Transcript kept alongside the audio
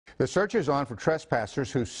The search is on for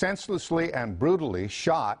trespassers who senselessly and brutally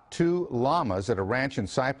shot 2 llamas at a ranch in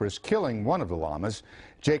Cyprus, killing one of the llamas.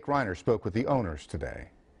 Jake Reiner spoke with the owners today.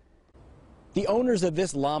 The owners of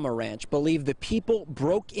this llama ranch believe the people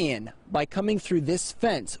broke in by coming through this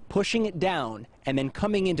fence, pushing it down, and then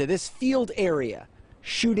coming into this field area,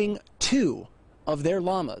 shooting 2 of their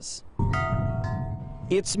llamas.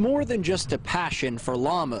 It's more than just a passion for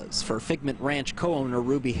llamas for Figment Ranch co-owner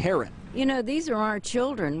Ruby Heron. You know, these are our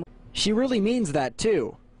children. She really means that,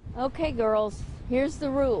 too. Okay, girls, here's the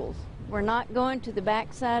rules. We're not going to the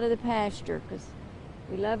back side of the pasture because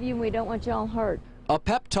we love you and we don't want y'all hurt. A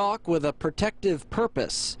pep talk with a protective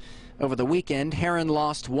purpose. Over the weekend, Heron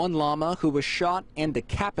lost 1 llama who was shot and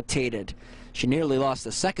decapitated. She nearly lost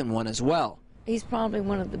the second one as well. He's probably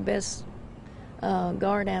one of the best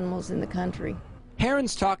guard animals in the country.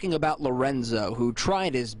 Heron's talking about Lorenzo, who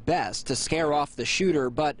tried his best to scare off the shooter,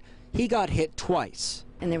 but he got hit twice.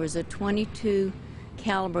 And there was a .22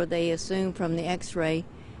 caliber, they assumed from the x-ray,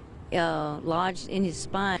 lodged in his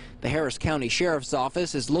spine. The Harris County Sheriff's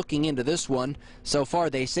Office is looking into this one. So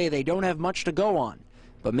far, they say they don't have much to go on,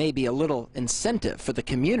 but maybe a little incentive for the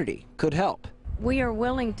community could help. We are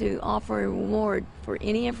willing to offer a reward for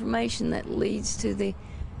any information that leads to the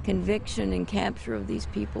conviction and capture of these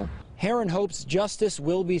people. Heron hopes justice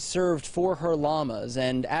will be served for her llamas,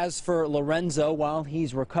 and as for Lorenzo, while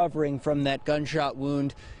he's recovering from that gunshot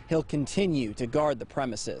wound, he'll continue to guard the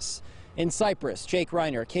premises. In Cyprus, Jake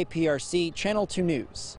Reiner, KPRC, Channel 2 News.